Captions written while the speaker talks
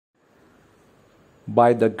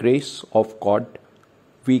by the grace of God,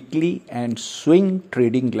 weekly and swing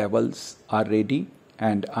trading levels are ready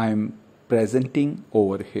and I am presenting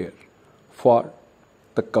over here for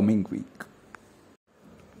the coming week.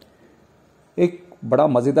 एक बड़ा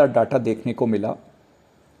मजेदार data देखने को मिला।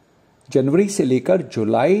 जनवरी से लेकर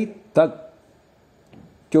जुलाई तक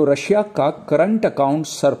जो रशिया का करंट अकाउंट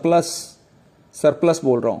सरप्लस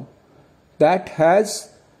बोल रहा हूं, that has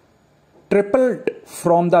tripled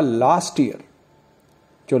from the last year.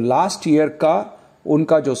 जो लास्ट ईयर का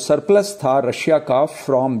उनका जो सरप्लस था रशिया का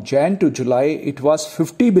from Jain to July, it was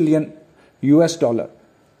 50 billion US dollar,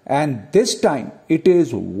 and this time it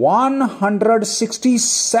is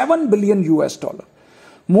 167 billion US dollar,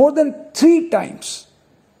 more than 3 times.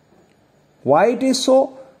 Why it is so?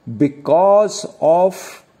 Because of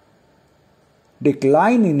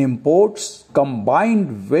decline in imports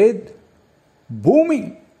combined with booming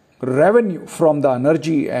revenue from the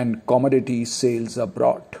energy and commodity sales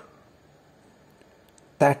abroad.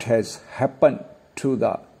 That has happened to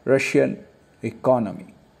the Russian economy.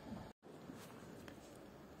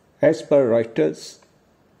 As per Reuters,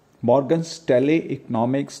 Morgan Stanley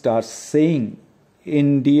economists are saying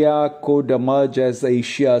India could emerge as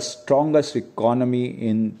Asia's strongest economy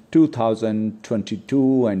in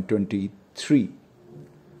 2022 and 23,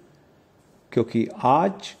 क्योंकि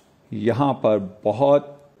आज यहाँ पर बहुत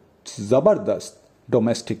ज़बरदस्त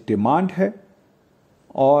domestic demand है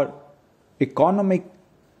और economic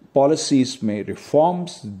policies में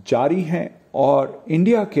reforms जारी हैं और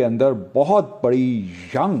इंडिया के अंदर बहुत बड़ी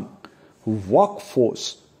यंग वर्कफोर्स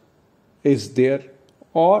इज़ देयर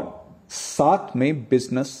और साथ में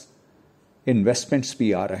बिजनेस इन्वेस्टमेंट्स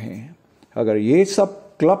भी आ रहे हैं। अगर ये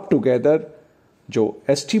सब क्लब टुगेदर जो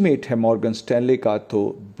एस्टीमेट है मॉर्गन स्टैनले का,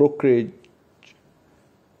 तो brokerage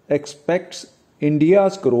aspects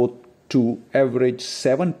India's growth to average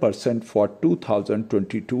 7% for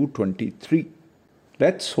 2022-23।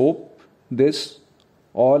 Let's hope this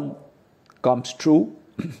all comes true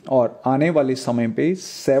और आने वाले समय पे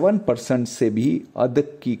 7% से भी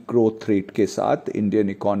अधिक की ग्रोथ रेट के साथ इंडियन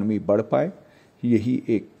इकोनॉमी बढ़ पाए, यही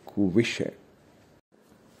एक विश है।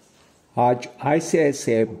 आज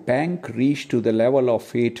ICICI bank reach to the level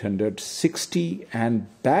of 860 and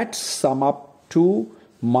that sum up to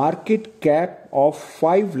market cap of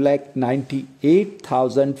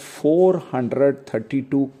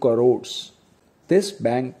 5,98,432 crores. This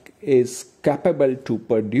bank is capable to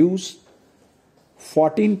produce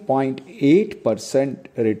 14.8%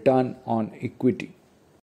 return on equity.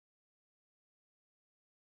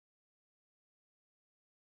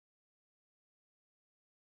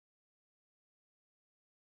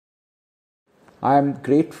 I am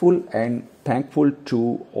grateful and thankful to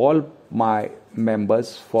all my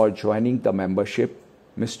members for joining the membership.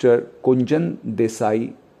 Mr. Kunjan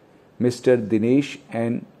Desai, Mr. Dinesh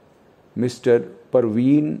N, Mr.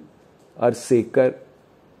 Parveen Arsekar,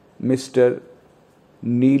 Mr.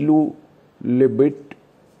 Neelu लिबिट,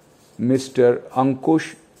 mister अंकुश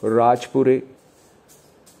राजपुरे,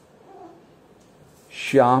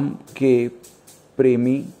 श्याम के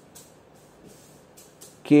प्रेमी,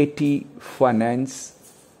 केटी finance,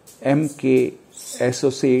 MK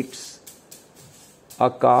associates,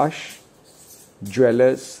 आकाश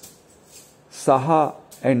jewellers, Saha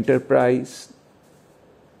enterprise,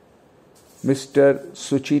 mister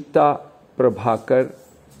सुचिता Prabhakar,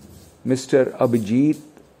 mister Abhijit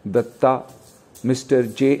Dutta, mister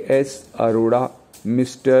JS Arora,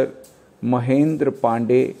 mister Mahendra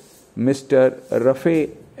Pandey, mister रफ़े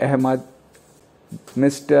Ahmad,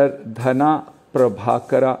 mister धना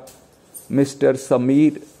Prabhakara, mister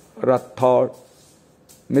Sameer Rathore,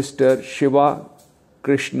 mister Shiva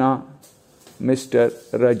Krishna, mister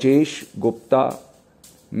Rajesh Gupta,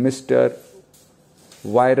 mister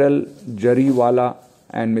viral Jariwala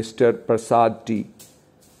and mister Prasad T.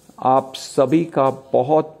 आप सभी का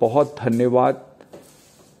बहुत बहुत धन्यवाद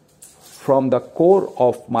from the core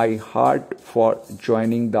of my heart for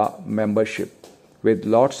joining the membership. With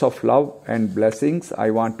lots of love and blessings,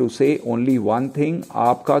 I want to say only one thing.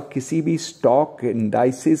 आपका किसी भी stock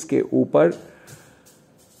indices के ऊपर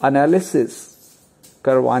एनालिसिस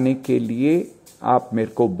करवाने के लिए आप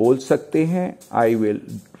मेरे को बोल सकते हैं. I will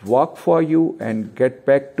work for you and get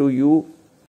back to you